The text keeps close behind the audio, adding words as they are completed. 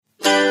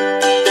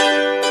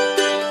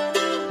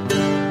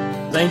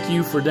Thank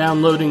you for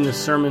downloading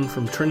this sermon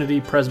from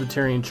Trinity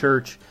Presbyterian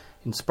Church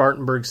in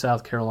Spartanburg,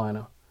 South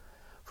Carolina.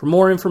 For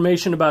more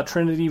information about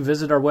Trinity,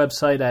 visit our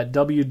website at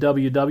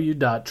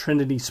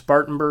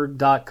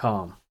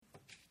www.trinityspartanburg.com.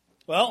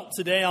 Well,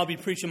 today I'll be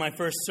preaching my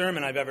first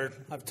sermon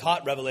I've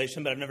taught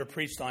Revelation, but I've never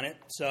preached on it.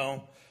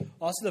 So,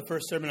 also the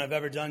first sermon I've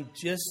ever done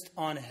just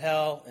on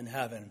hell and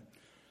heaven.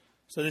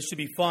 So this should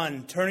be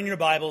fun. Turning your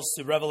Bibles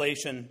to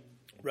Revelation.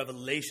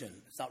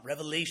 It's not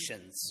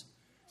Revelations.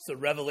 It's the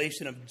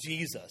revelation of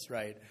Jesus,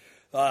 right?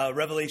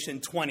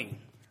 Revelation 20.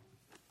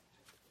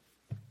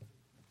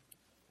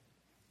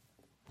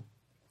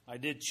 I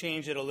did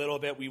change it a little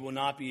bit. We will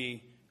not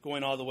be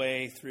going all the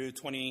way through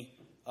 20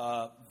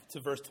 to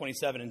verse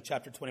 27 in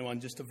chapter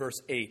 21, just to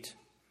verse 8.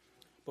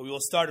 But we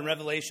will start in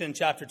Revelation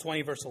chapter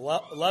 20, verse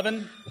 11.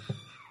 This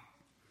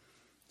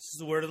is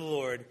the word of the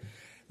Lord.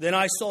 Then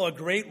I saw a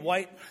great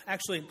white...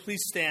 Actually,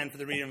 please stand for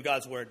the reading of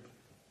God's word.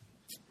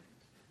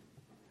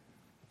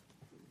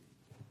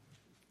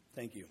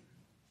 Thank you.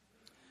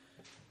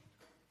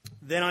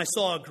 Then I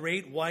saw a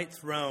great white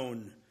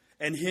throne,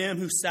 and him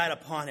who sat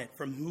upon it,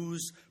 from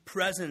whose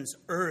presence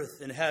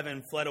earth and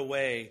heaven fled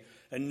away,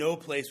 and no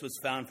place was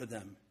found for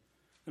them.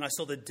 And I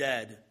saw the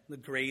dead, the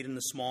great and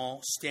the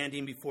small,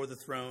 standing before the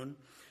throne,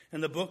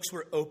 and the books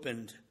were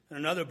opened, and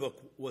another book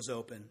was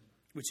opened,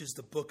 which is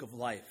the book of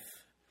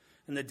life.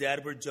 And the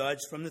dead were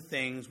judged from the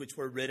things which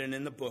were written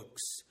in the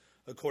books,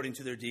 according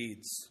to their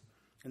deeds.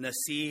 And the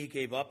sea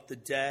gave up the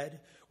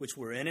dead which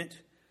were in it,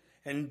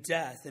 and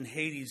death and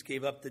Hades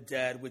gave up the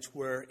dead which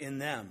were in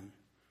them.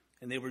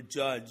 And they were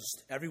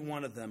judged, every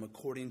one of them,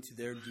 according to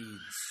their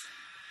deeds.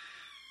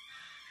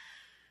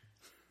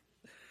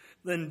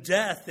 Then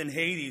death and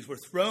Hades were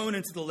thrown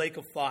into the lake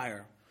of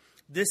fire.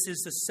 This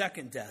is the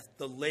second death,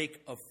 the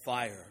lake of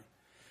fire.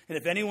 And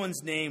if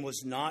anyone's name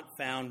was not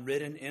found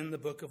written in the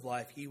book of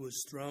life, he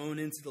was thrown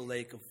into the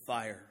lake of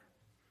fire.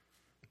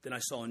 Then I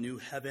saw a new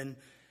heaven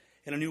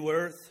and a new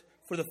earth,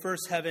 for the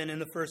first heaven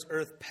and the first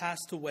earth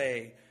passed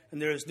away,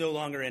 and there is no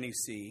longer any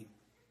sea.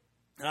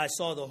 And I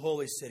saw the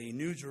holy city,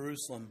 New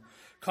Jerusalem,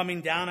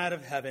 coming down out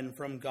of heaven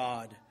from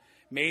God,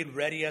 made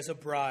ready as a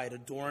bride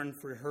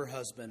adorned for her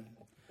husband.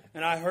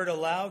 And I heard a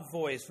loud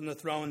voice from the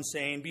throne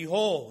saying,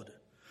 Behold,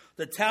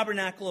 the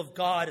tabernacle of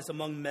God is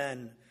among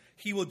men.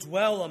 He will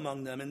dwell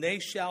among them, and they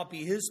shall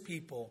be his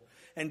people.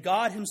 And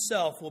God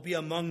himself will be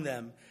among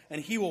them,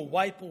 and he will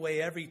wipe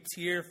away every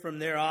tear from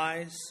their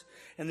eyes.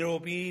 And there will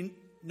be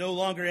no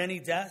longer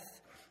any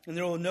death, and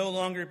there will no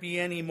longer be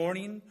any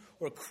mourning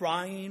or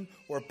crying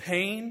or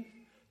pain.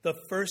 The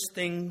first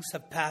things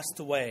have passed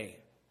away.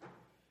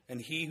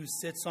 And he who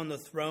sits on the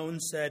throne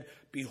said,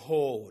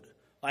 Behold,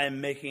 I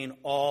am making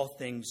all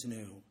things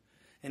new.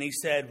 And he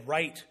said,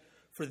 Write,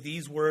 for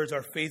these words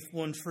are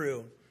faithful and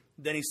true.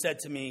 Then he said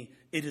to me,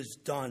 It is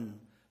done.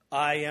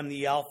 I am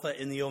the Alpha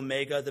and the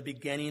Omega, the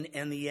beginning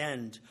and the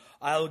end.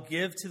 I will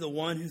give to the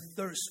one who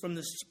thirsts from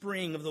the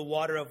spring of the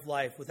water of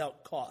life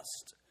without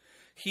cost.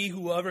 He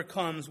who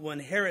overcomes will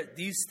inherit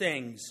these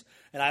things,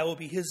 and I will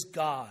be his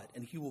God,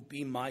 and he will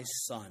be my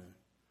son.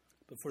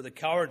 But for the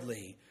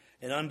cowardly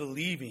and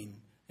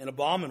unbelieving and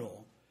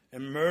abominable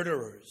and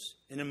murderers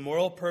and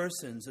immoral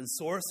persons and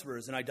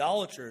sorcerers and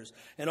idolaters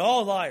and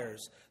all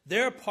liars,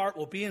 their part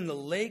will be in the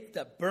lake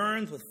that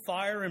burns with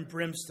fire and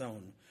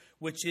brimstone,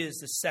 which is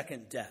the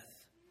second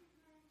death.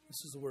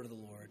 This is the word of the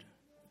Lord.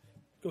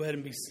 Go ahead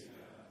and be seated.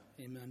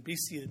 Amen. Be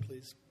seated,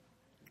 please.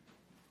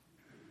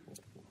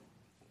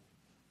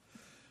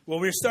 Well,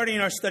 we're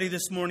starting our study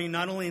this morning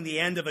not only in the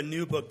end of a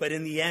new book, but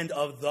in the end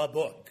of the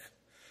book.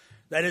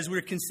 That is, we're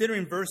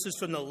considering verses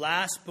from the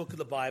last book of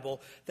the Bible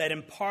that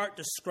in part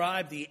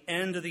describe the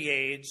end of the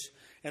age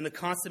and the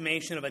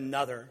consummation of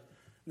another.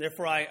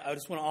 Therefore, I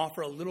just want to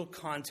offer a little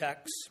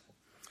context.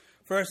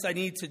 First, I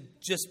need to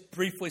just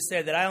briefly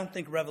say that I don't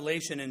think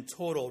Revelation in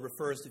total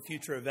refers to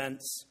future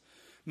events.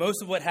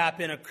 Most of what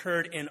happened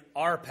occurred in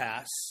our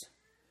past.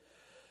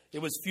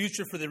 It was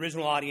future for the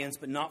original audience,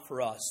 but not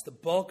for us. The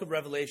bulk of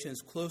Revelation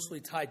is closely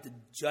tied to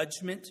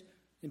judgment,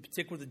 in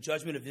particular the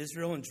judgment of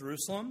Israel and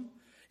Jerusalem,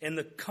 and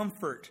the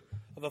comfort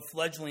of a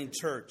fledgling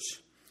church.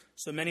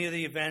 So many of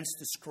the events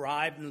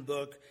described in the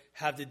book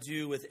have to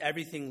do with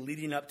everything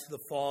leading up to the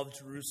fall of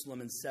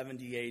Jerusalem in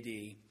 70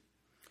 A.D.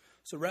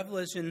 So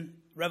Revelation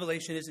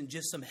isn't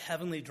just some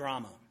heavenly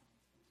drama,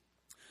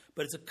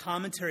 but it's a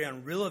commentary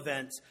on real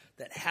events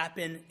that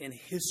happen in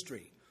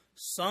history,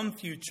 some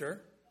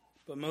future,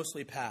 but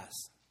mostly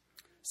past.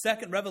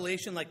 Second,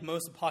 Revelation, like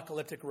most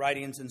apocalyptic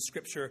writings in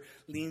Scripture,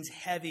 leans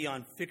heavy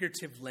on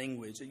figurative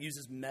language. It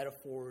uses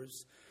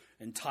metaphors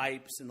and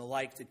types and the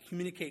like to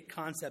communicate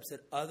concepts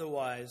that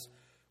otherwise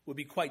would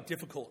be quite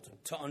difficult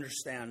to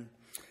understand.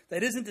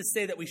 That isn't to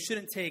say that we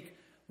shouldn't take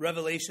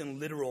Revelation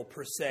literal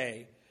per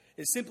se.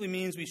 It simply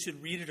means we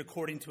should read it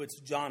according to its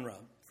genre.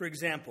 For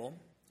example,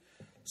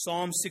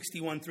 Psalm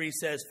 61:3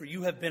 says, For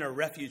you have been a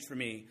refuge for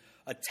me,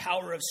 a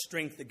tower of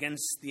strength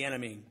against the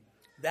enemy.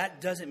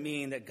 That doesn't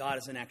mean that God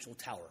is an actual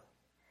tower.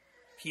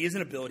 He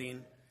isn't a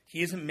building.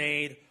 He isn't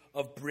made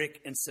of brick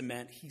and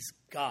cement. He's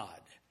God.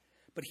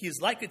 But he is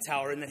like a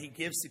tower in that he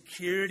gives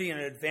security and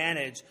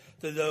advantage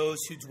to those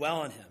who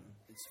dwell in him.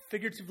 It's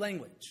figurative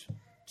language.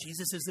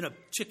 Jesus isn't a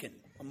chicken,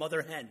 a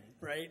mother hen,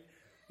 right?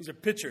 These are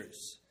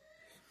pictures.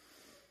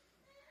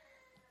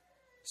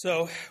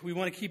 So we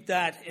want to keep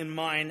that in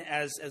mind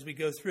as we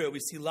go through it. We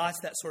see lots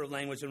of that sort of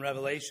language in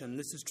Revelation.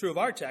 This is true of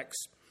our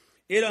text.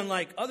 It,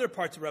 unlike other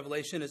parts of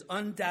Revelation, is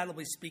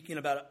undoubtedly speaking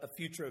about a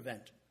future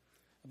event,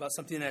 about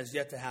something that has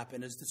yet to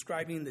happen. It's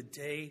describing the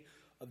day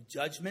of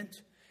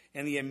judgment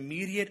and the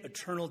immediate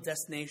eternal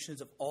destinations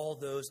of all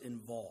those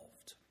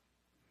involved.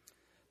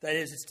 That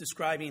is, it's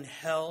describing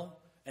hell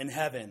and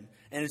heaven,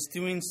 and it's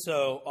doing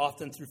so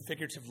often through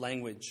figurative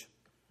language.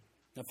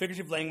 Now,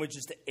 figurative language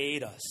is to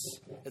aid us.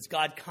 It's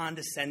God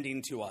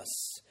condescending to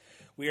us.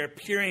 We are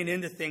peering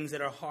into things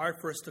that are hard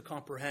for us to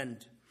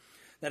comprehend.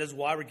 That is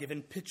why we're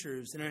given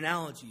pictures and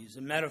analogies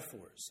and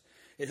metaphors.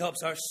 It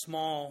helps our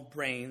small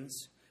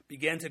brains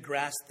begin to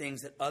grasp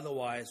things that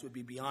otherwise would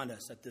be beyond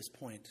us at this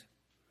point.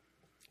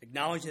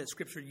 Acknowledging that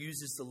Scripture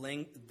uses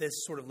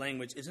this sort of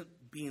language isn't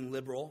being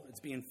liberal, it's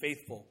being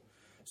faithful.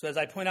 So as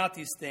I point out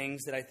these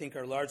things that I think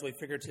are largely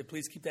figurative,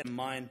 please keep that in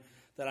mind,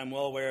 that I'm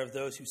well aware of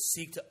those who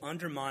seek to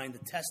undermine the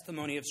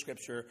testimony of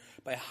Scripture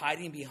by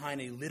hiding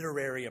behind a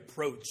literary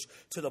approach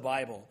to the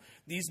Bible.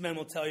 These men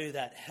will tell you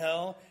that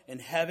hell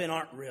and heaven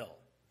aren't real,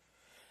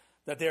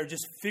 that they are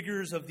just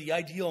figures of the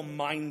ideal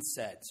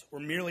mindset or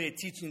merely a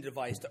teaching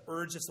device to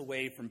urge us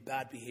away from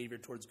bad behavior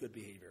towards good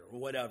behavior or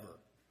whatever.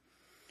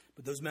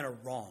 But those men are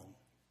wrong.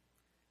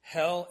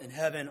 Hell and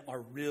heaven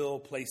are real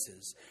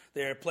places.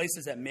 They are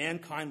places that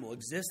mankind will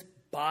exist,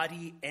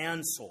 body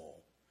and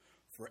soul,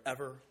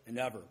 forever and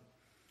ever.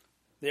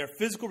 They are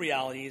physical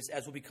realities,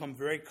 as will become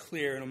very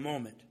clear in a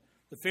moment.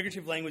 The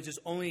figurative language is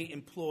only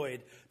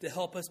employed to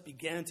help us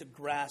begin to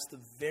grasp the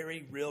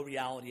very real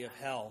reality of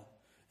hell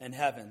and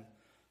heaven.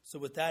 So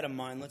with that in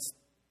mind, let's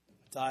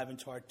dive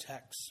into our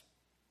text.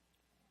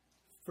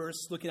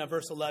 First, looking at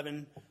verse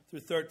 11 through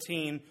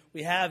 13,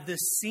 we have this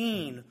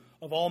scene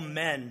of all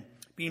men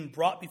being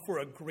brought before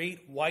a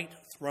great white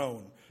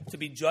throne to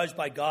be judged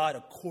by God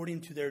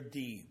according to their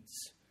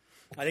deeds.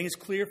 I think it's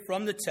clear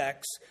from the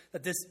text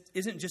that this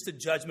isn't just a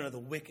judgment of the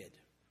wicked.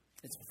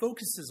 It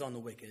focuses on the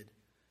wicked,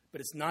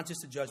 but it's not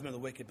just a judgment of the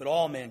wicked, but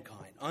all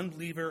mankind,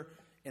 unbeliever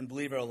and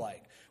believer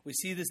alike. We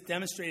see this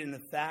demonstrated in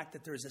the fact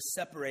that there is a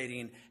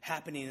separating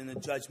happening in the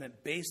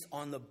judgment based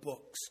on the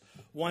books,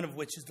 one of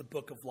which is the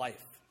book of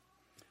life.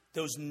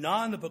 Those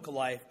not in the book of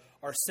life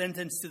are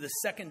sentenced to the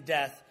second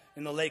death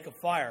in the lake of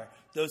fire.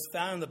 Those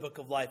found in the book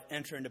of life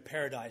enter into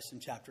paradise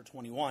in chapter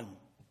 21.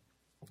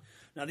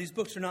 Now, these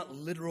books are not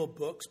literal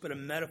books, but a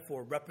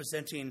metaphor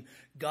representing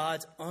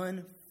God's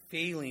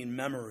unfailing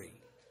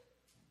memory.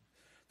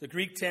 The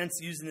Greek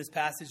tense used in this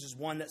passage is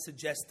one that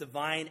suggests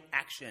divine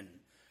action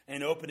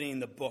and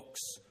opening the books.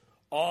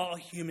 All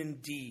human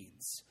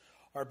deeds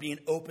are being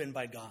opened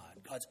by God.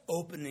 God's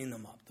opening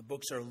them up. The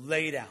books are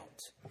laid out.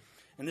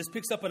 And this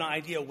picks up an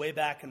idea way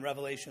back in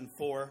Revelation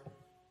 4,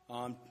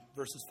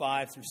 verses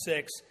 5 through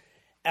 6.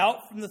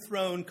 Out from the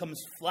throne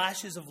comes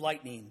flashes of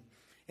lightning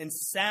and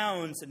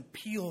sounds and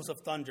peals of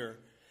thunder.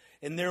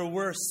 And there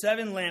were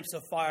 7 lamps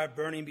of fire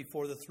burning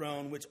before the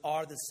throne, which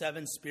are the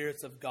 7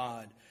 spirits of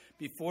God.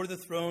 Before the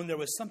throne there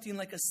was something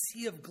like a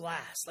sea of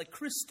glass, like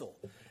crystal.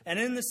 And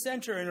in the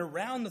center and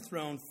around the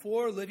throne,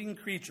 4 living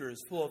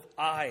creatures full of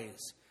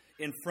eyes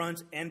in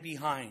front and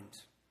behind.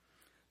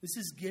 This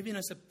is giving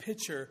us a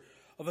picture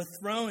of a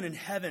throne in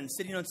heaven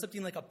sitting on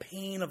something like a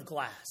pane of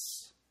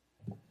glass.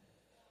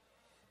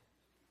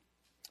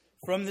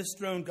 From this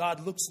throne,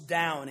 God looks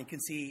down and can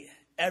see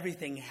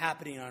everything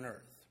happening on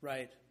earth,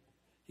 right?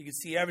 You can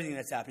see everything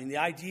that's happening. The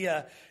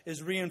idea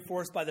is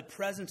reinforced by the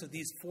presence of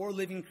these 4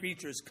 living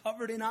creatures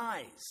covered in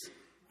eyes.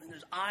 And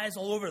there's eyes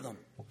all over them.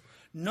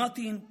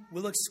 Nothing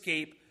will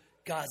escape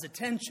God's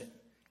attention.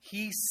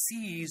 He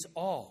sees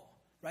all,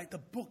 right? The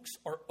books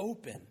are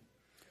open.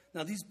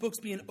 Now, these books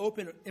being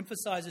open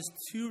emphasizes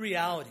 2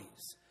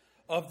 realities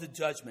of the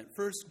judgment.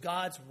 First,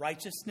 God's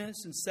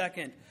righteousness, and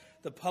second,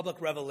 the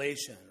public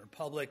revelation or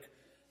public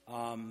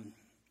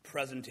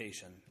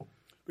presentation.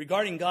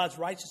 Regarding God's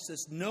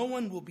righteousness, no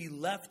one will be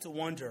left to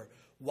wonder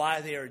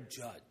why they are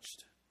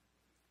judged.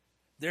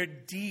 Their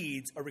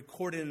deeds are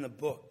recorded in the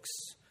books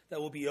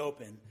that will be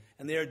open,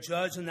 and they are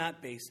judged on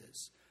that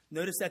basis.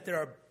 Notice that there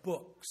are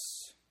books,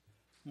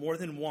 more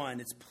than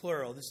one. It's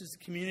plural. This is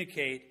to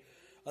communicate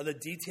the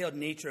detailed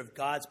nature of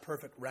God's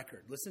perfect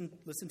record. Listen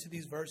to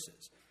these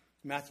verses.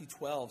 Matthew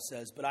 12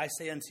 says, "But I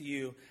say unto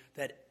you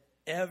that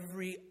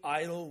every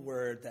idle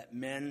word that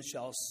men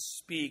shall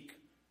speak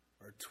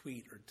or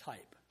tweet or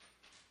type,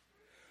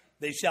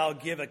 they shall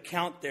give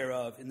account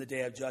thereof in the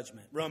day of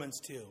judgment." Romans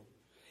 2.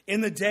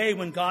 "In the day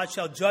when God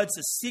shall judge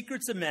the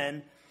secrets of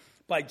men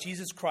by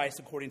Jesus Christ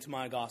according to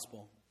my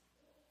gospel."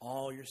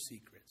 All your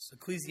secrets.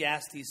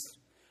 Ecclesiastes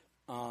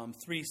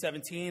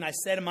 3:17, "I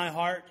said in my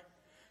heart,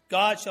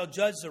 God shall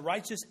judge the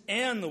righteous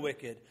and the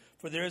wicked,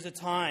 for there is a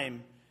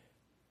time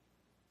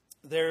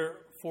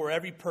there for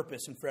every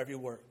purpose and for every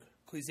work."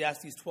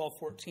 Ecclesiastes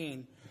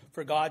 12:14,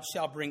 "For God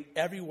shall bring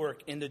every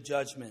work into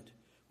judgment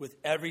with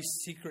every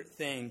secret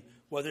thing,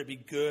 whether it be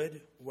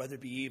good or whether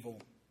it be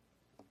evil.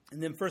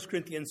 And then 1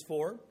 Corinthians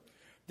 4,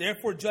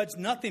 therefore judge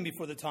nothing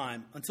before the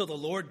time until the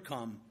Lord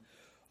come,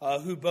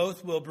 who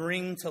both will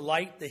bring to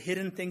light the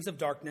hidden things of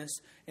darkness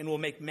and will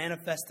make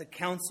manifest the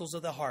counsels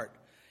of the heart.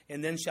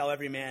 And then shall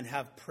every man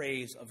have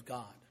praise of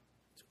God.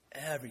 So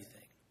everything.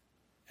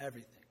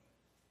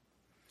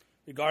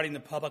 Regarding the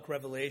public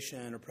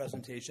revelation or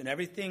presentation,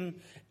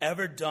 everything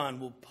ever done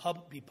will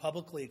be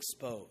publicly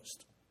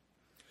exposed.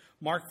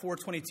 Mark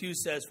 4:22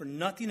 says, for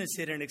nothing is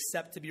hidden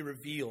except to be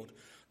revealed,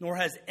 nor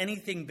has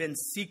anything been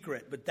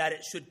secret, but that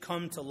it should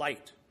come to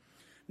light.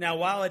 Now,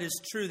 while it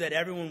is true that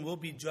everyone will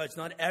be judged,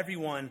 not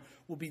everyone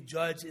will be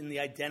judged in the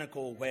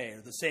identical way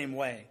or the same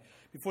way.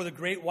 Before the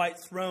great white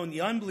throne,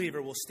 the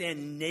unbeliever will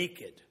stand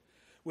naked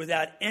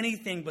without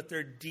anything but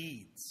their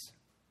deeds.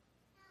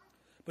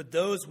 But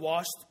those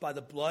washed by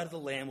the blood of the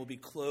Lamb will be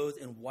clothed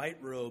in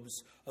white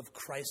robes of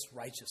Christ's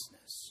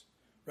righteousness.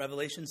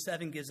 Revelation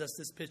 7 gives us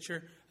this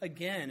picture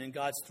again in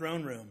God's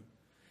throne room.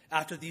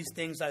 After these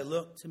things I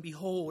looked, and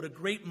behold, a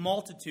great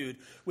multitude,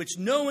 which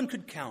no one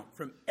could count,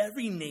 from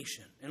every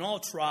nation and all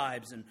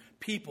tribes and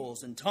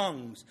peoples and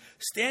tongues,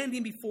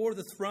 standing before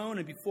the throne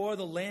and before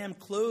the Lamb,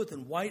 clothed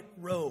in white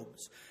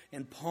robes,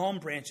 and palm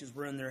branches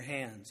were in their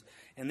hands.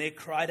 And they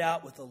cried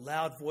out with a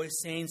loud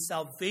voice, saying,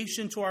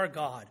 salvation to our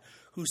God,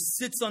 who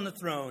sits on the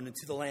throne, and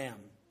to the Lamb.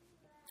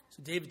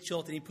 So David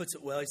Chilton, he puts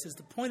it well. He says,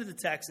 the point of the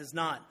text is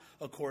not,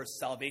 of course,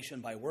 salvation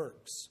by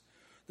works.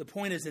 The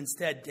point is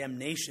instead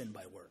damnation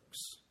by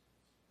works.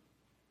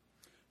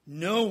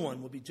 No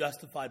one will be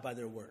justified by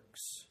their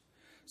works.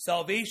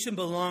 Salvation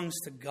belongs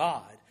to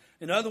God.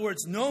 In other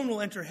words, no one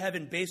will enter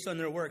heaven based on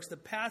their works.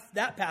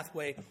 That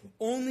pathway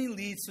only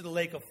leads to the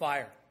lake of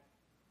fire.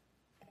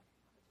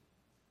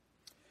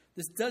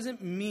 This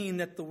doesn't mean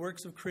that the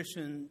works of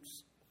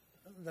Christians,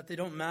 that they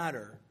don't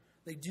matter.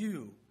 They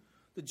do.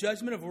 The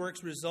judgment of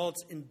works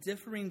results in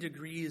differing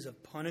degrees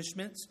of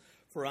punishments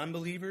for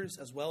unbelievers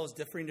as well as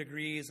differing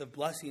degrees of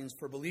blessings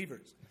for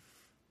believers.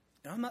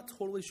 And I'm not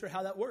totally sure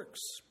how that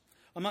works.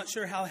 I'm not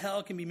sure how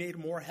hell can be made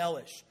more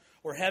hellish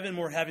or heaven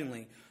more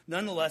heavenly.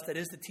 Nonetheless, that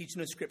is the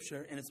teaching of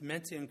Scripture, and it's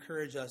meant to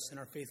encourage us in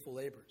our faithful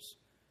labors.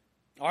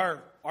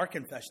 Our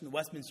confession, the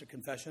Westminster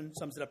Confession,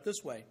 sums it up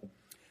this way.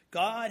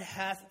 God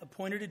hath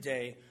appointed a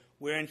day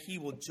wherein he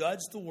will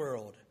judge the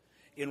world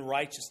in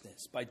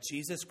righteousness by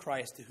Jesus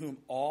Christ, to whom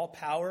all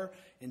power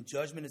and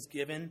judgment is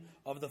given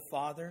of the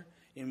Father,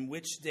 in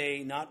which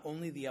day not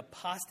only the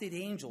apostate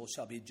angels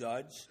shall be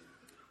judged,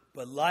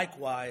 but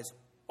likewise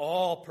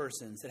all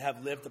persons that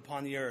have lived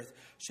upon the earth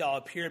shall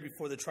appear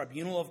before the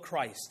tribunal of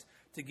Christ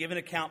to give an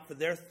account for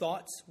their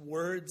thoughts,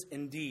 words,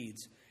 and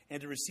deeds, and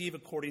to receive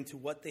according to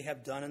what they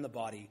have done in the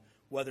body,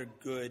 whether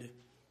good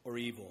or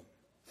evil.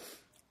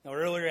 Now,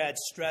 earlier I had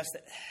stressed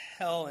that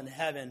hell and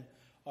heaven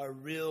are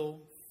real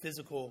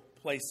physical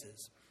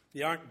places.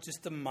 They aren't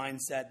just a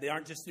mindset. They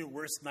aren't just your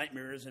worst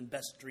nightmares and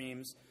best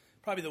dreams.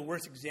 Probably the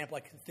worst example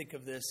I can think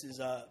of this is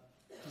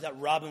that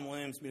Robin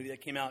Williams movie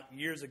that came out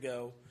years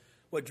ago,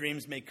 What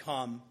Dreams May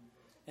Come.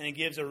 And it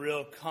gives a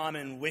real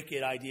common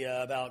wicked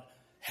idea about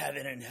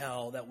heaven and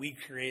hell that we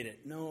created.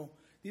 No,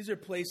 these are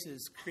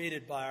places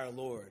created by our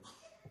Lord.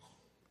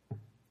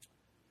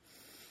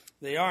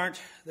 They are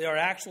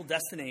actual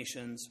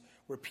destinations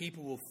where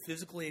people will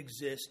physically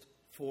exist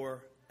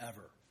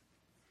forever.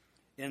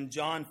 In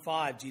John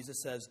 5,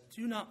 Jesus says,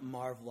 do not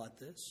marvel at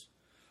this,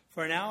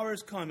 for an hour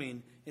is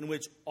coming in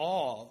which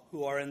all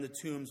who are in the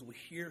tombs will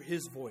hear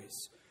his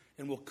voice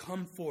and will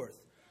come forth,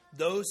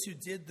 those who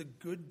did the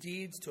good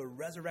deeds to a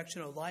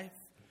resurrection of life,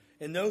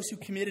 and those who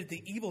committed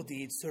the evil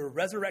deeds to a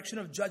resurrection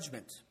of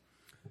judgment.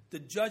 The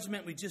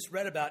judgment we just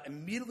read about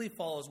immediately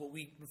follows what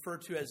we refer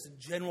to as the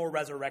general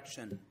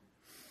resurrection.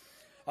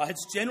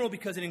 It's general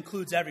because it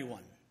includes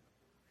everyone.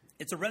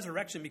 It's a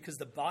resurrection because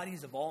the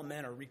bodies of all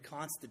men are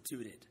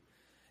reconstituted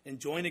and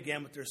joined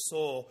again with their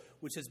soul,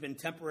 which has been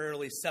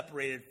temporarily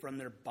separated from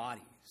their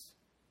bodies.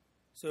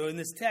 So in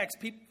this text,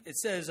 it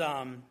says,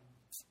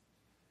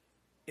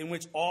 in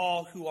which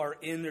all who are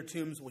in their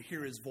tombs will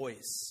hear his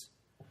voice.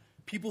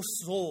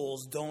 People's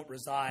souls don't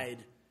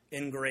reside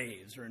in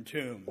graves or in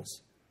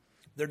tombs.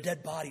 Their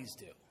dead bodies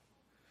do.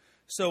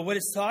 So what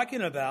it's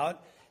talking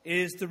about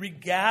is the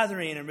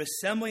regathering and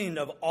reassembling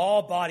of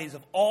all bodies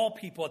of all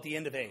people at the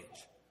end of age.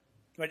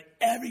 Right?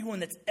 Everyone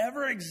that's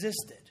ever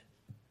existed.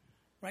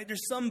 Right?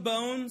 There's some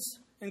bones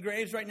in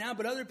graves right now,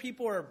 but other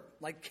people are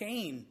like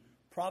Cain,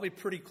 probably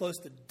pretty close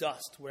to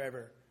dust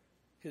wherever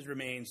his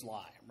remains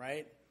lie,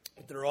 right?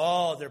 But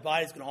their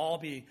bodies can all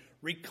be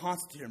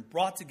reconstituted and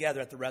brought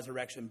together at the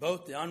resurrection,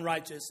 both the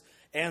unrighteous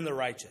and the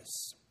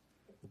righteous.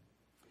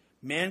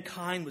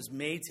 Mankind was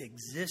made to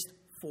exist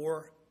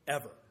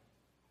forever.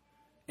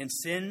 And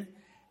sin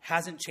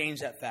hasn't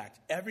changed that fact.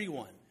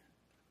 Everyone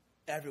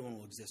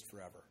will exist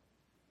forever.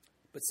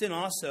 But sin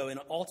also, in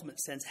an ultimate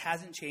sense,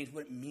 hasn't changed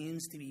what it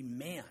means to be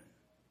man.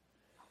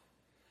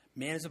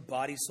 Man is a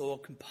body-soul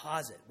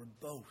composite. We're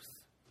both.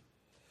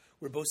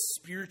 We're both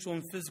spiritual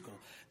and physical.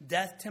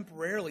 Death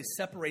temporarily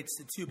separates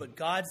the two, but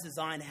God's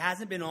design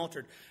hasn't been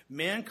altered.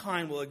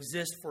 Mankind will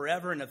exist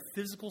forever in a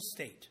physical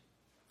state.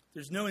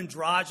 There's no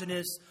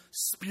androgynous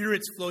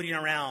spirits floating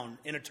around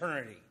in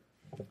eternity.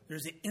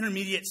 There's an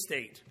intermediate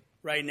state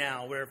right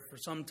now where for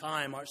some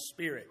time our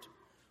spirit,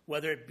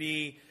 whether it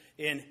be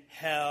in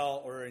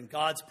hell or in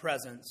God's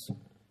presence,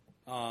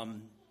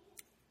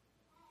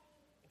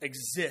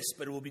 exists,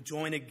 but it will be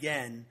joined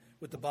again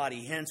with the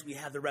body. Hence, we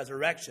have the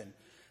resurrection.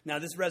 Now,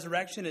 this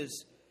resurrection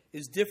is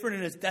different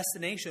in its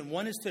destination.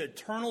 One is to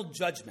eternal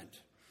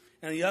judgment,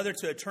 and the other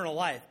to eternal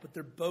life, but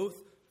they're both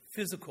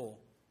physical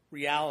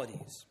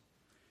realities.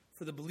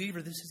 For the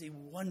believer, this is a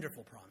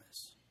wonderful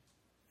promise.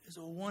 It is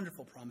a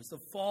wonderful promise. The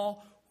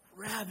fall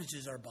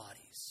ravages our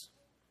bodies.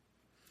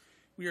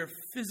 We are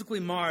physically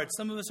marred.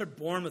 Some of us are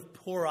born with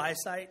poor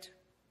eyesight,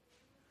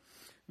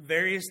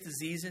 various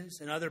diseases,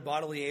 and other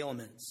bodily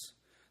ailments.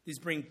 These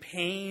bring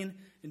pain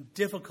and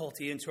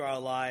difficulty into our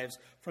lives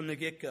from the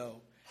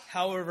get-go.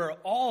 However,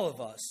 all of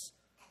us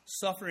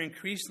suffer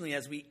increasingly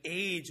as we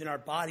age and our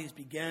bodies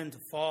begin to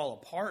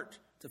fall apart,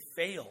 to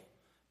fail.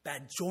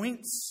 Bad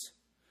joints,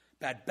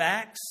 bad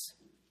backs,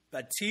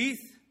 bad teeth,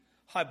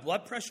 high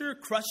blood pressure,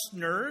 crushed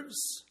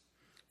nerves,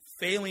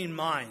 failing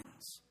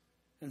minds,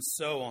 and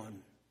so on.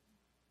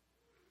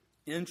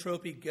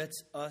 Entropy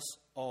gets us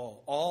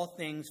all. All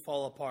things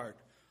fall apart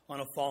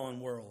on a fallen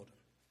world.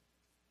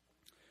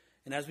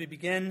 And as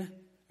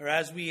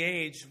we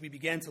age, we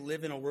begin to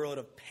live in a world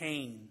of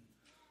pain.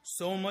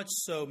 So much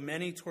so,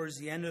 many towards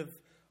the end of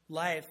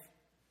life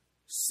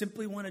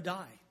simply want to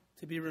die,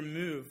 to be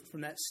removed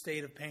from that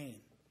state of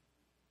pain.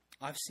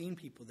 I've seen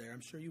people there.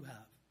 I'm sure you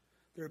have.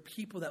 There are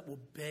people that will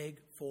beg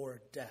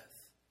for death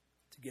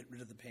to get rid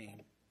of the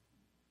pain.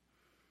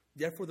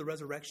 Therefore, the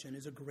resurrection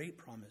is a great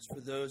promise for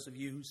those of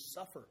you who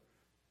suffer,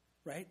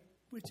 right?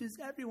 Which is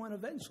everyone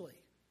eventually.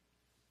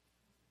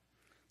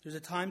 There's a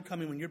time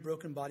coming when your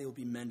broken body will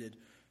be mended.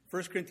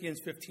 1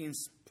 Corinthians 15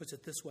 puts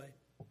it this way.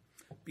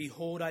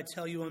 Behold, I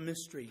tell you a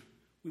mystery.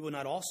 We will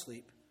not all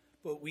sleep,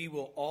 but we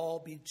will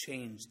all be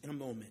changed in a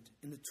moment,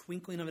 in the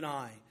twinkling of an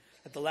eye,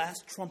 at the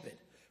last trumpet.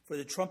 For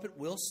the trumpet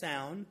will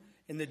sound,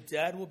 and the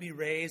dead will be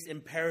raised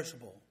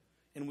imperishable,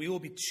 and we will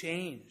be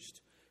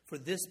changed. For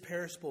this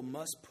perishable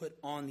must put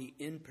on the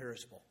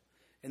imperishable,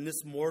 and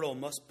this mortal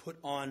must put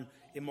on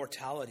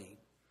immortality.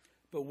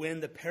 But when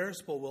the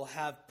perishable will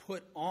have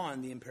put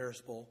on the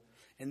imperishable,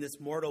 and this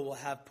mortal will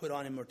have put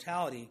on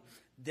immortality,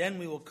 then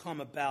will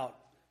come about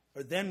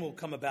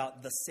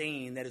the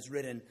saying that is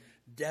written,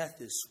 death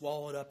is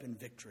swallowed up in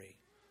victory.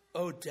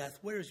 O death,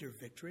 where is your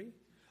victory?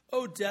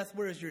 O death,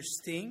 where is your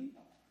sting?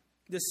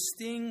 The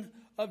sting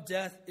of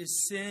death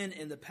is sin,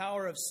 and the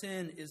power of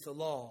sin is the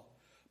law.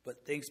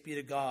 But thanks be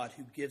to God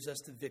who gives us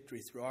the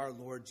victory through our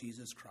Lord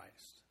Jesus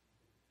Christ.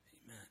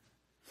 Amen.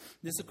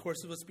 This, of course,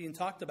 is what's being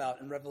talked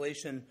about in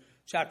Revelation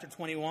chapter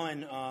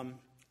 21,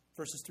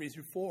 verses 3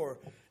 through 4.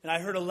 And I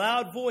heard a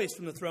loud voice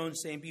from the throne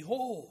saying,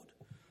 behold,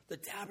 the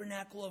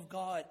tabernacle of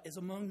God is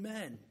among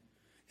men,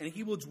 and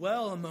he will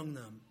dwell among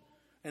them.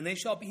 And they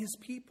shall be his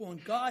people,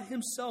 and God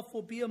himself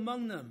will be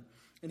among them.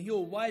 And he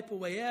will wipe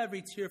away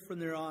every tear from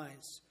their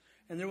eyes.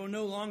 And there will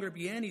no longer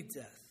be any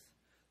death.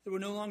 There will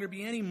no longer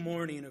be any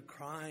mourning or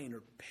crying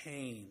or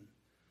pain.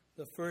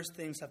 The first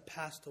things have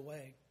passed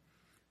away.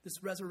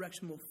 This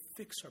resurrection will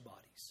fix our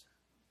bodies.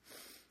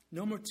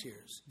 No more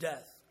tears,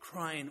 death,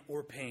 crying,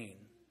 or pain.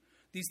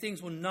 These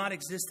things will not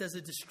exist as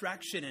a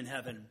distraction in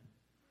heaven.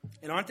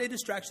 And aren't they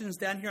distractions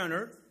down here on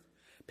earth?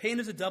 Pain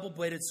is a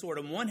double-bladed sword.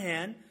 On one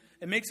hand,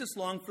 it makes us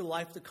long for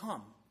life to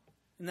come.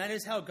 And that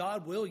is how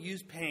God will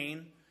use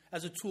pain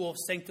as a tool of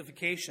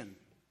sanctification.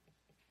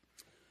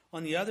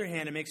 On the other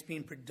hand, it makes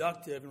being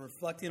productive and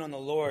reflecting on the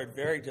Lord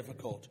very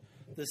difficult.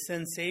 The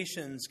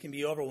sensations can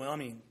be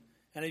overwhelming.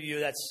 Any of you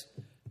that's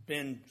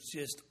been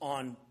just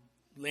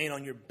laying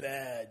on your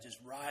bed, just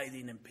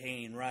writhing in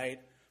pain, right,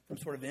 from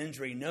sort of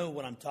injury, know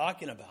what I'm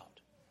talking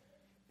about.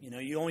 You know,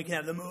 you only can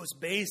have the most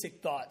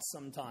basic thoughts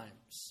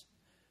sometimes.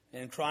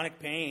 And chronic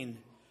pain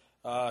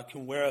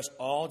can wear us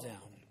all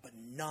down, but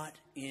not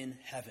in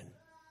heaven.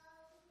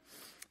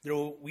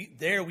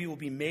 There we will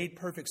be made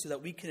perfect so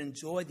that we can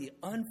enjoy the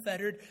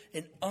unfettered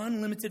and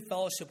unlimited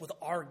fellowship with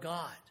our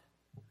God.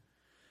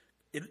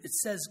 It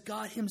says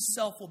God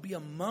himself will be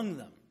among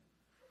them.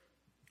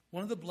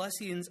 One of the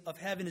blessings of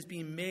heaven is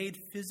being made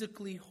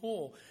physically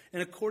whole.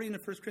 And according to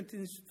 1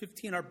 Corinthians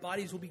 15, our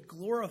bodies will be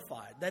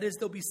glorified. That is,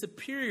 they'll be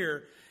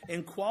superior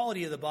in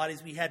quality of the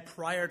bodies we had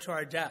prior to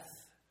our death.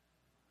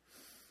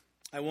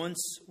 I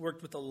once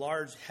worked with a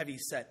large,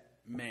 heavy-set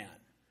man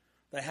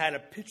that had a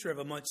picture of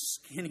a much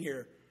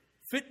skinnier,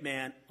 fit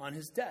man on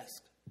his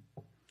desk.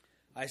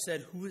 I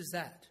said, "Who is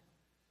that?"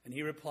 And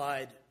he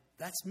replied,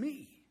 "That's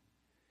me."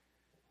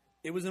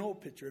 It was an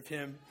old picture of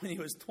him when he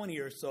was 20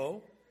 or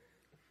so.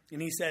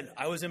 And he said,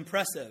 "I was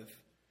impressive."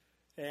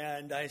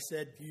 And I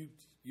said,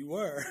 you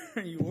were.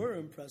 You were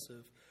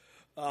impressive.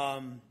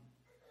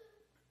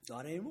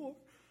 Not anymore.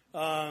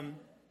 But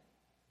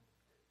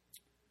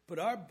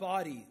our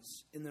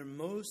bodies, in their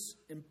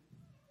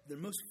their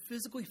most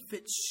physically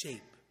fit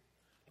shape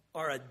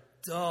are a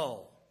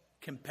dull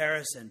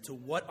comparison to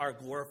what our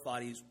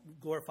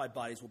glorified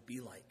bodies will be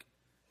like.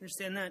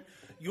 Understand that?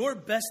 Your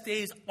best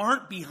days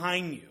aren't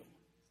behind you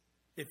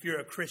if you're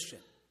a Christian.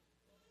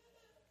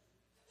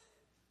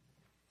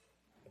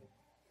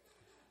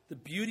 The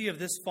beauty of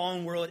this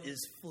fallen world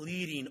is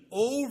fleeting.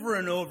 Over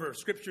and over,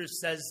 Scripture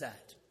says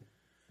that.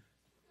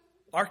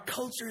 Our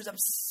culture is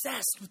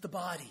obsessed with the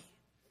body.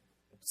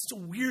 It's a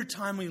weird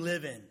time we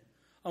live in.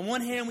 On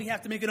one hand, we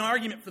have to make an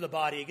argument for the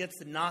body against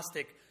the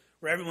Gnostic,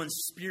 where everyone's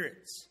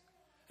spirits.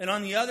 And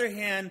on the other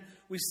hand,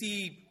 we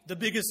see The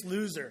Biggest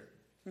Loser,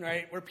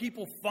 right? Where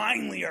people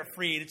finally are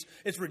freed.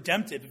 It's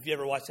redemptive if you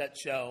ever watch that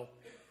show.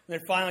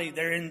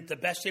 They're in the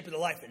best shape of their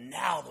life, and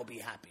now they'll be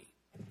happy,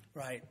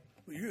 right?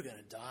 Well, you're going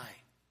to die.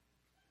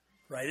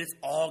 Right? It's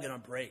all going to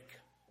break.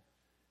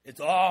 It's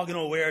all going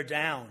to wear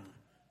down.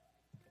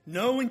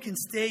 No one can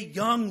stay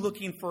young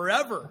looking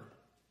forever.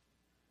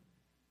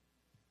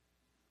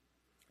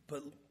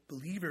 But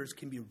believers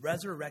can be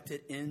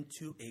resurrected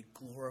into a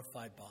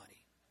glorified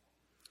body.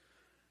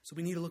 So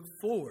we need to look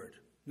forward,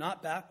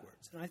 not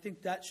backwards. And I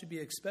think that should be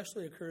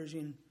especially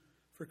encouraging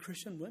for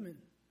Christian women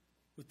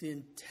with the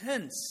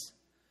intense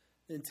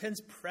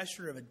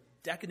pressure of a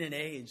decadent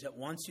age that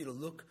wants you to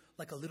look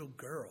like a little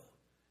girl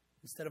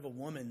instead of a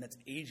woman that's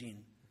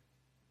aging,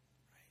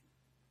 right?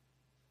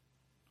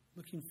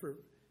 Looking for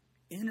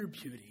inner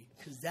beauty,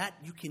 because that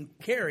you can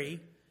carry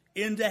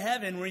into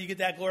heaven where you get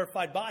that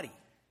glorified body.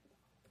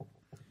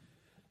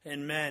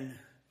 And men,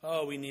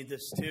 we need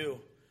this too,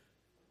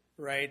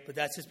 right? But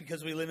that's just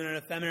because we live in an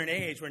effeminate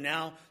age where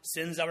now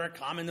sins that were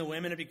common to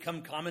women have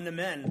become common to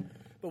men.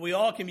 But we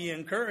all can be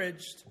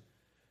encouraged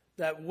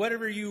that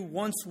whatever you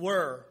once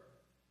were,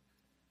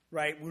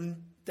 right,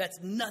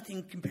 that's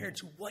nothing compared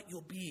to what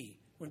you'll be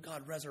when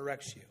God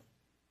resurrects you.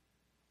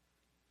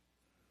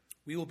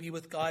 We will be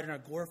with God in our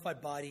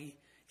glorified body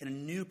in a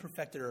new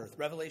perfected earth.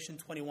 Revelation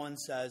 21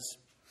 says,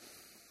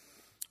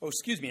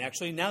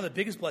 now the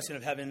biggest blessing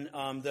of heaven,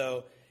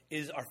 though,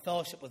 is our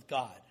fellowship with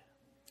God.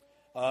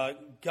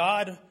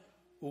 God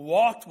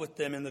walked with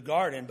them in the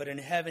garden, but in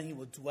heaven he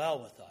will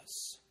dwell with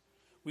us.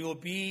 We will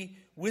be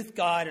with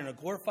God in a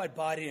glorified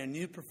body in a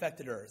new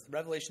perfected earth.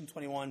 Revelation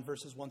 21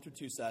 verses 1 through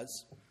 2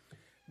 says,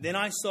 Then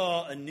I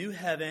saw a new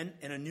heaven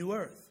and a new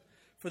earth.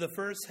 For the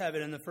first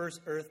heaven and the first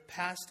earth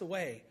passed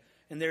away,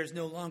 and there is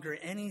no longer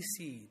any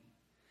sea.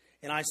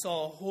 And I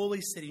saw a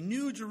holy city,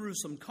 New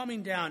Jerusalem,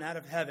 coming down out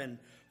of heaven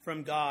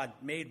from God,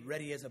 made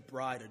ready as a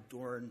bride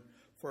adorned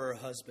for her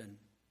husband.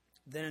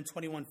 Then in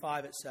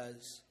 21:5 it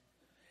says,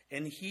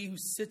 And he who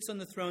sits on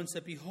the throne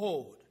said,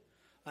 Behold,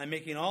 I'm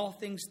making all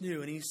things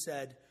new. And he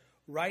said,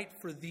 Write,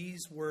 for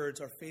these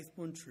words are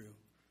faithful and true.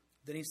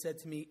 Then he said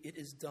to me, It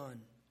is done.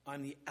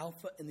 I'm the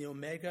Alpha and the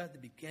Omega, the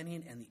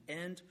beginning and the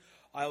end.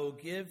 I will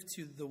give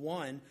to the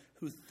one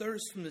who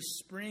thirsts from the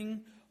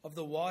spring of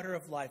the water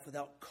of life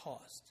without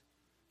cost.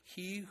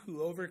 He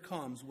who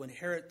overcomes will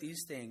inherit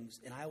these things,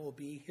 and I will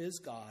be his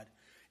God,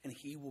 and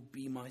he will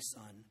be my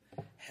son.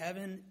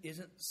 Heaven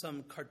isn't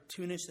some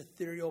cartoonish,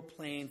 ethereal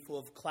plane full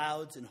of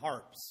clouds and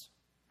harps.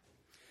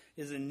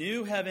 It is a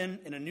new heaven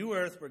and a new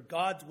earth where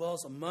God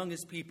dwells among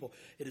his people.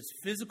 It is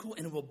physical,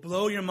 and it will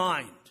blow your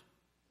mind.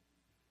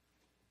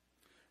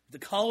 The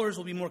colors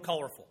will be more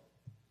colorful.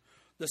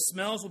 The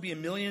smells will be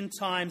 1,000,000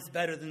 times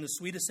better than the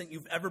sweetest scent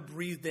you've ever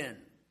breathed in.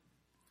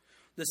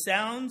 The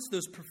sounds,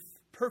 those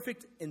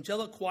perfect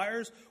angelic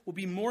choirs, will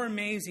be more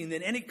amazing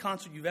than any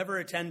concert you've ever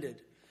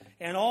attended.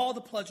 And all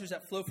the pleasures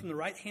that flow from the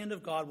right hand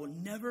of God will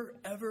never,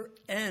 ever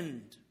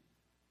end.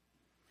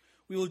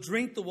 We will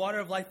drink the water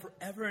of life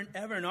forever and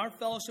ever, and our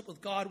fellowship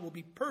with God will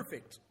be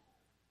perfect.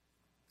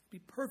 Be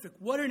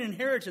perfect. What an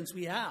inheritance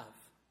we have.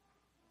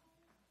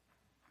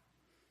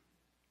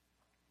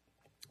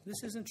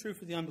 This isn't true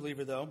for the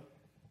unbeliever, though.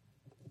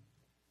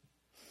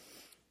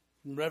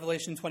 In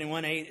Revelation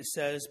 21:8, it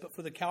says, But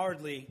for the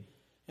cowardly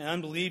and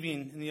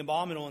unbelieving and the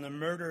abominable and the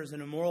murderers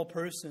and immoral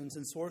persons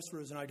and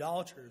sorcerers and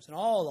idolaters and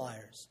all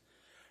liars,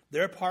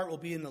 their part will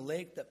be in the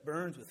lake that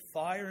burns with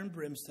fire and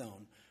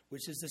brimstone,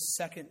 which is the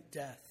second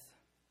death.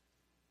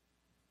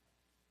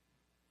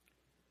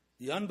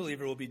 The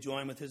unbeliever will be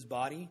joined with his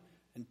body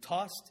and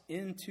tossed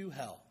into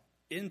hell,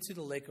 into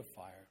the lake of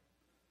fire.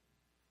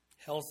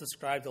 Hell is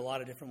described a lot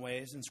of different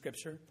ways in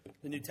Scripture.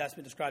 The New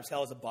Testament describes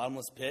hell as a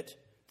bottomless pit,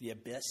 the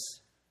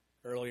abyss,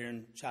 earlier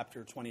in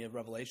chapter 20 of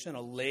Revelation,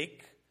 a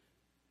lake,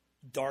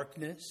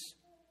 darkness,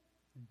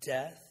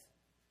 death,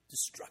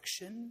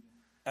 destruction,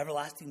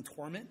 everlasting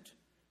torment,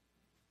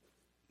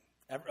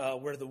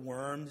 where the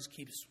worm just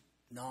keeps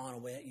gnawing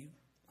away at you,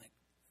 like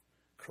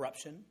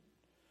corruption,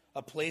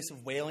 a place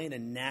of wailing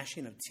and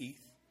gnashing of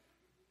teeth,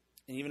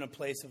 and even a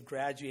place of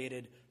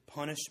graduated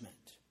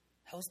punishment.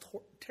 Hell's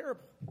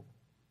terrible.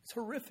 It's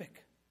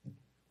horrific.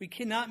 We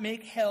cannot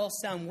make hell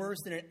sound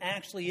worse than it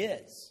actually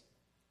is.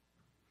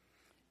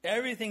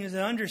 Everything is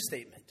an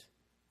understatement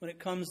when it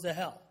comes to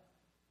hell.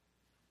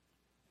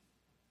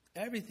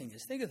 Everything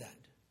is. Think of that.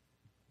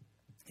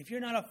 If you're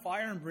not a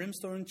fire and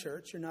brimstone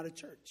church, you're not a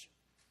church.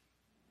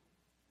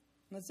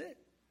 And that's it.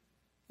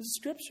 This is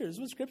Scripture. This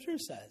is what Scripture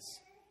says.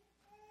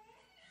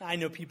 I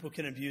know people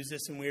can abuse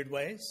this in weird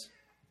ways,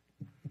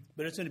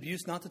 but it's an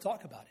abuse not to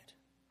talk about it,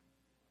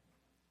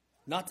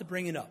 not to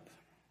bring it up.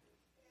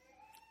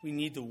 We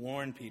need to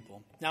warn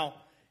people. Now,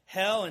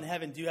 hell and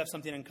heaven do have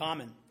something in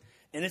common,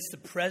 and it's the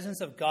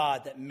presence of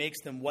God that makes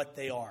them what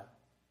they are.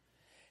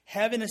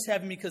 Heaven is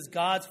heaven because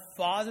God's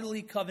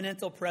fatherly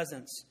covenantal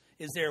presence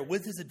is there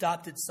with his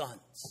adopted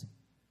sons.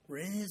 We're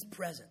in his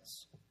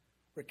presence.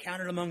 We're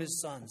counted among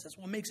his sons. That's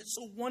what makes it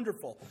so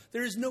wonderful.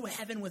 There is no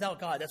heaven without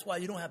God. That's why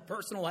you don't have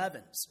personal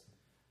heavens,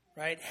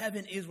 right?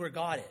 Heaven is where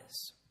God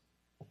is.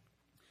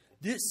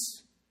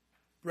 This,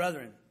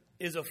 brethren,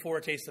 is a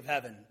foretaste of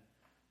heaven.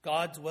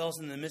 God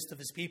dwells in the midst of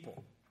his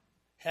people.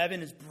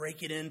 Heaven is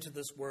breaking into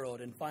this world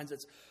and finds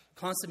its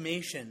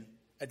consummation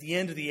at the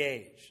end of the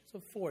age. It's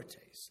a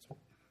foretaste.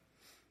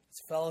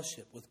 It's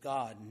fellowship with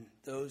God and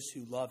those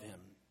who love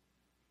him.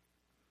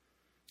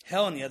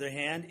 Hell, on the other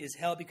hand, is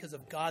hell because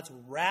of God's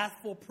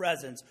wrathful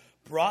presence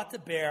brought to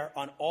bear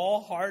on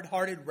all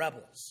hard-hearted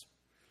rebels.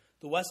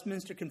 The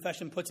Westminster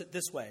Confession puts it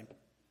this way.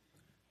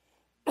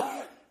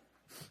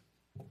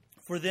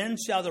 For then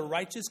shall the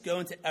righteous go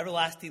into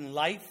everlasting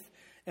life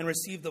and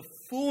receive the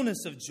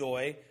fullness of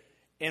joy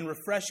and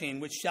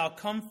refreshing, which shall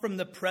come from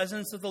the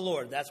presence of the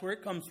Lord. That's where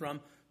it comes from,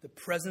 the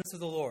presence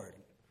of the Lord.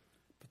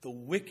 But the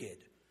wicked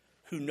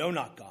who know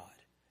not God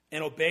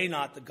and obey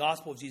not the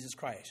gospel of Jesus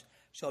Christ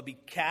shall be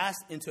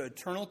cast into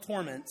eternal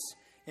torments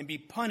and be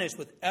punished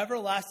with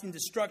everlasting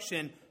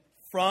destruction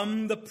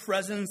from the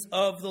presence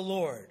of the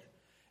Lord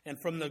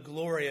and from the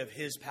glory of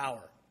his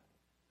power.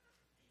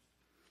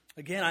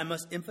 Again, I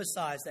must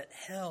emphasize that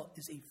hell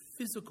is a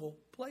physical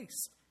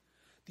place.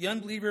 The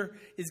unbeliever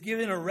is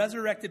given a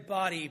resurrected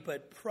body,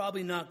 but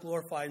probably not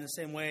glorified in the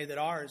same way that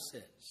ours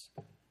is.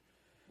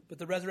 But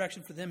the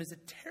resurrection for them is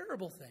a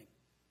terrible thing.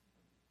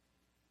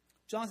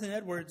 Jonathan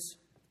Edwards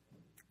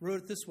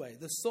wrote it this way.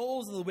 The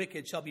souls of the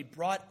wicked shall be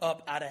brought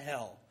up out of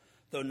hell,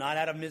 though not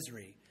out of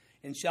misery,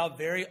 and shall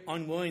very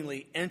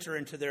unwillingly enter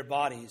into their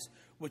bodies,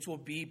 which will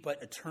be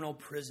but eternal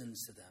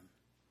prisons to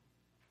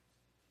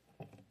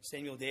them.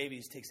 Samuel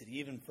Davies takes it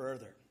even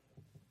further.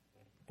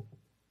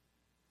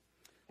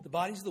 The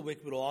bodies of the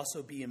wicked will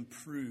also be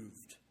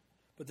improved,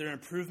 but their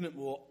improvement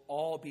will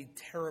all be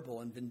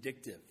terrible and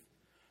vindictive.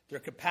 Their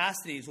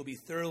capacities will be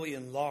thoroughly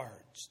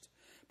enlarged,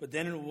 but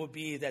then it will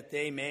be that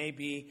they may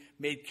be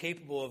made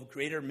capable of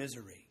greater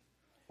misery.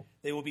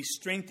 They will be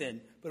strengthened,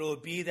 but it will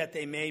be that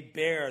they may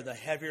bear the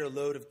heavier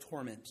load of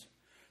torment.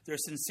 Their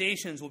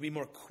sensations will be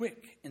more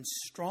quick and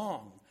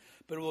strong,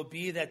 but it will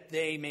be that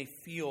they may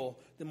feel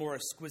the more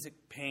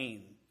exquisite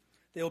pain.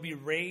 They will be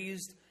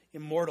raised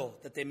immortal,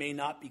 that they may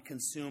not be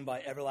consumed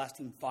by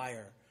everlasting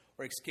fire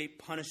or escape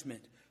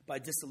punishment by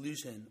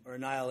dissolution or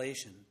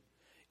annihilation.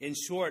 In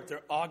short,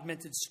 their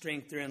augmented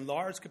strength, their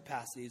enlarged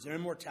capacities, their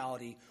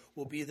immortality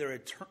will be their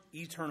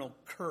eternal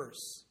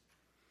curse.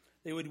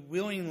 They would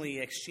willingly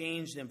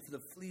exchange them for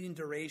the fleeting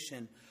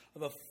duration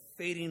of a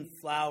fading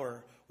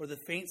flower or the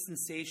faint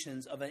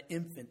sensations of an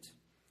infant.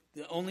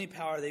 The only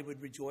power they would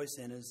rejoice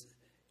in is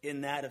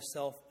in that of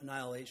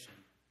self-annihilation,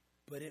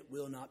 but it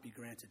will not be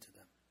granted to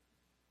them.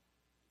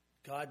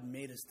 God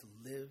made us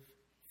to live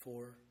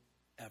forever.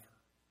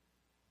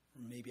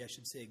 Or maybe I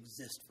should say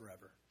exist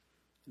forever.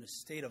 In a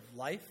state of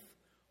life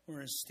or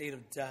in a state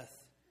of death.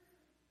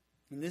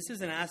 And this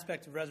is an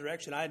aspect of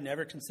resurrection I had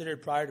never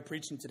considered prior to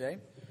preaching today.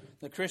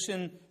 The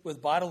Christian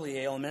with bodily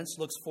ailments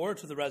looks forward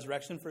to the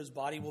resurrection, for his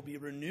body will be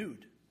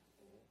renewed.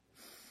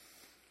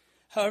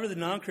 However, the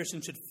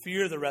non-Christian should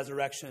fear the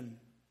resurrection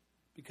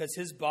because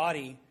his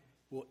body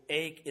will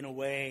ache in a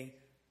way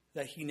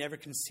that he never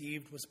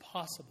conceived was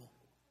possible.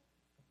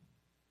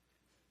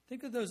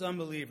 Think of those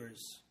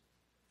unbelievers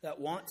that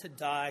want to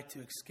die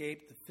to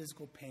escape the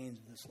physical pains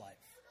of this life.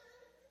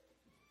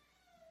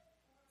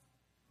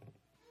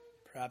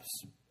 Perhaps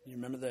you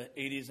remember the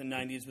 80s and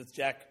 90s with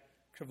Jack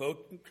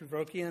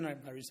Kevorkian, or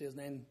how do you say his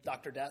name?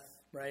 Dr. Death,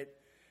 right?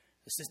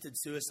 Assisted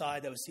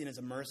suicide that was seen as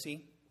a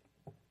mercy.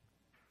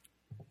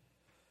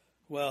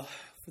 Well,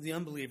 for the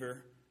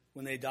unbeliever,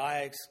 when they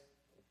die,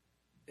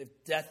 if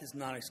death is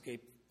not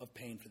escape of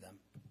pain for them,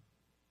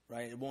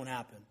 right? It won't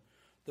happen.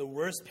 The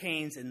worst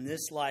pains in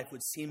this life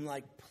would seem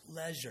like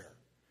pleasure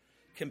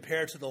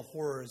compared to the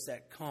horrors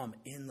that come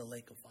in the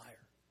lake of fire.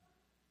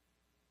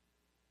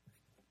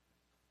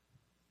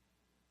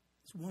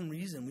 That's one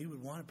reason we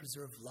would want to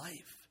preserve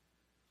life.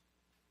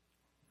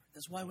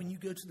 That's why when you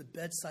go to the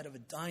bedside of a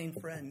dying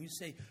friend, you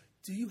say,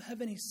 do you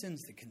have any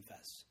sins to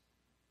confess?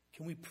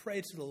 Can we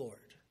pray to the Lord?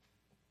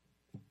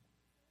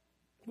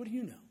 What do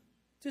you know?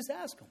 Just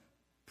ask them.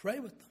 Pray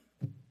with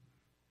them.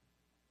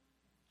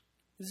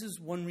 This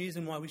is one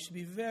reason why we should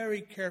be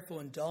very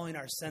careful in dulling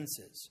our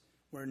senses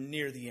when we're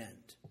near the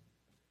end.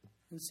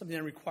 It's something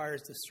that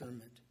requires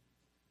discernment.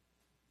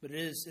 But it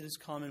is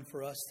common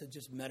for us to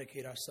just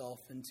medicate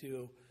ourselves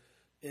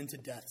into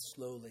death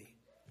slowly.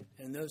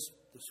 And those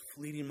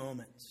fleeting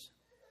moments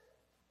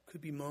could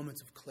be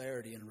moments of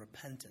clarity and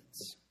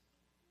repentance.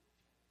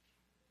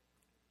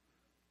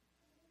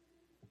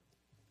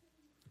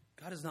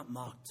 God is not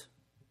mocked.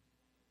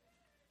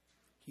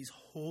 He's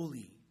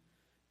holy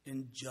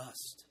and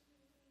just.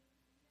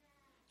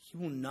 He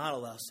will not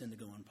allow sin to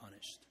go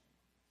unpunished.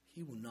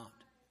 He will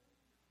not.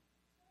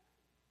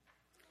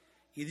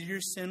 Either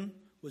your sin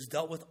was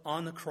dealt with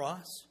on the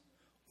cross,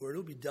 or it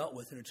will be dealt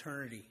with in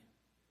eternity,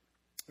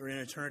 or in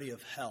an eternity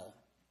of hell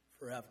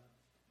forever.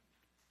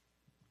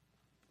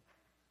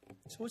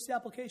 So what's the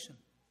application?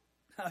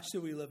 How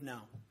should we live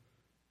now?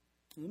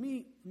 Let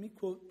me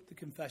quote the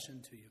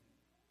confession to you.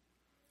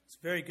 It's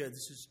very good.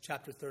 This is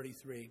chapter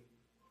 33.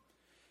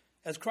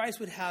 As Christ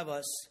would have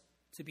us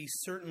to be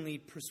certainly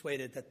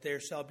persuaded that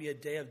there shall be a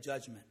day of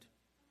judgment.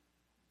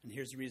 And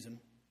here's the reason.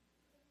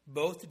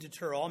 Both to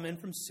deter all men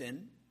from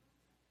sin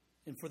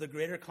and for the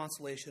greater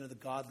consolation of the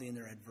godly in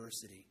their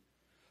adversity.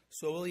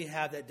 So will he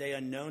have that day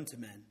unknown to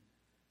men,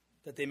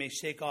 that they may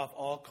shake off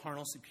all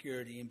carnal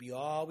security and be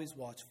always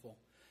watchful,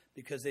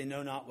 because they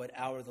know not what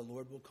hour the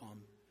Lord will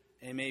come,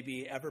 and may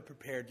be ever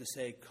prepared to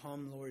say,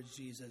 "Come, Lord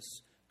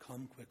Jesus,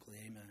 come quickly."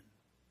 Amen.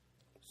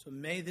 So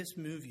may this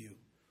move you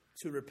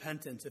to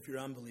repentance if you're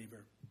an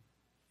unbeliever.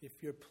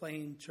 If you're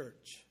playing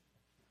church,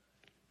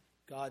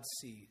 God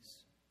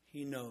sees.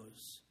 He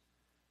knows.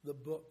 The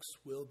books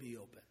will be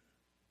open.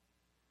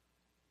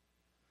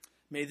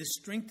 May this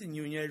strengthen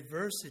you in your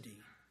adversity.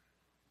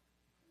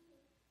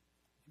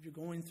 If you're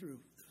going through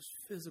those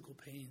physical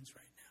pains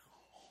right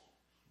now,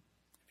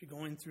 if you're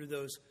going through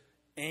those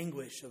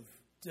anguish of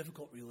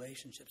difficult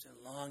relationships and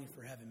longing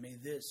for heaven, may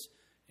this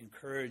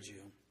encourage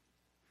you.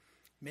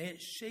 May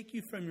it shake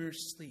you from your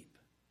sleep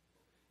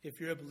if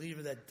you're a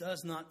believer that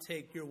does not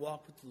take your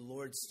walk with the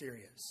Lord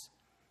serious.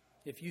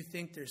 If you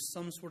think there's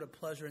some sort of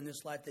pleasure in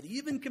this life that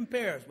even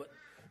compares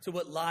to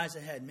what lies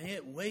ahead, may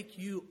it wake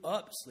you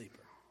up,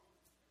 sleeper.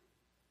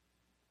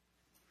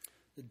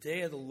 The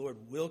day of the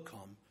Lord will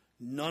come.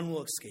 None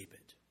will escape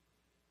it.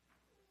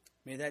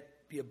 May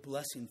that be a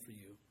blessing for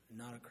you and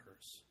not a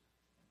curse.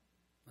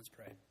 Let's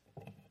pray.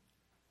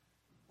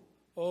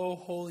 Oh,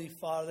 Holy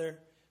Father,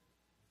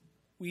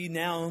 we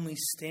now only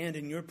stand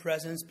in your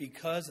presence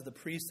because of the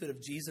priesthood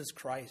of Jesus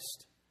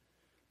Christ.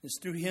 It's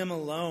through him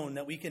alone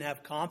that we can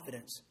have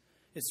confidence.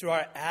 It's through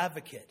our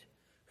advocate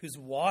who's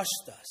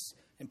washed us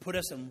and put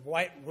us in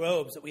white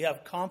robes that we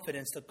have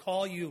confidence to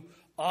call you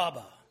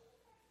Abba.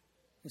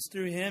 It's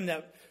through him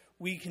that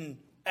we can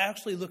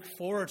actually look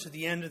forward to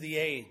the end of the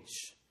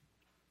age.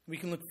 We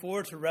can look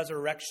forward to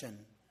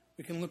resurrection.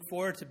 We can look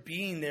forward to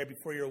being there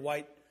before your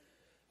white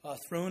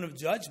throne of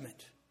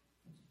judgment.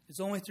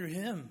 It's only through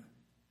him.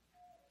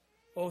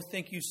 Oh,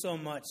 thank you so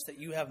much that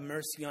you have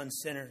mercy on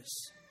sinners,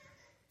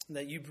 and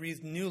that you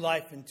breathe new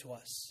life into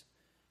us,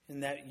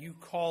 and that you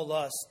call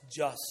us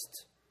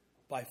just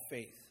by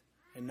faith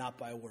and not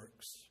by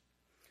works.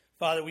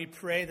 Father, we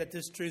pray that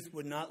this truth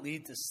would not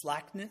lead to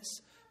slackness,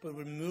 but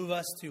would move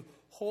us to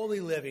holy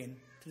living,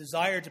 to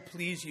desire to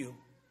please you,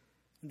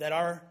 and that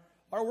our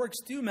works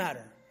do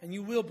matter, and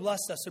you will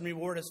bless us and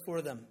reward us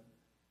for them.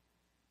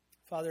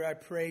 Father, I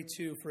pray,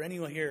 too, for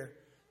anyone here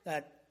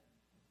that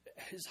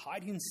is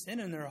hiding sin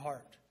in their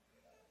heart,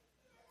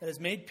 that has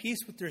made peace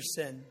with their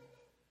sin,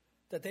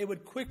 that they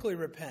would quickly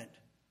repent.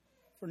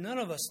 For none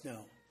of us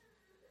know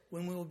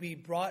when we will be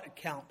brought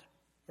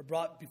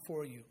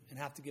before you and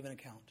have to give an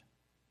account.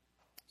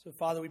 So,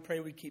 Father, we pray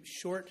we keep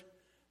short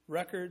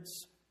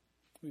records,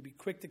 we'd be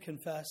quick to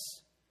confess,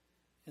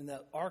 and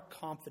that our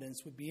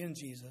confidence would be in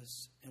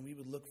Jesus, and we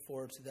would look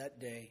forward to that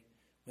day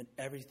when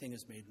everything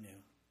is made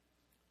new.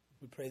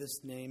 We pray this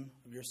in the name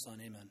of your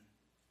Son. Amen.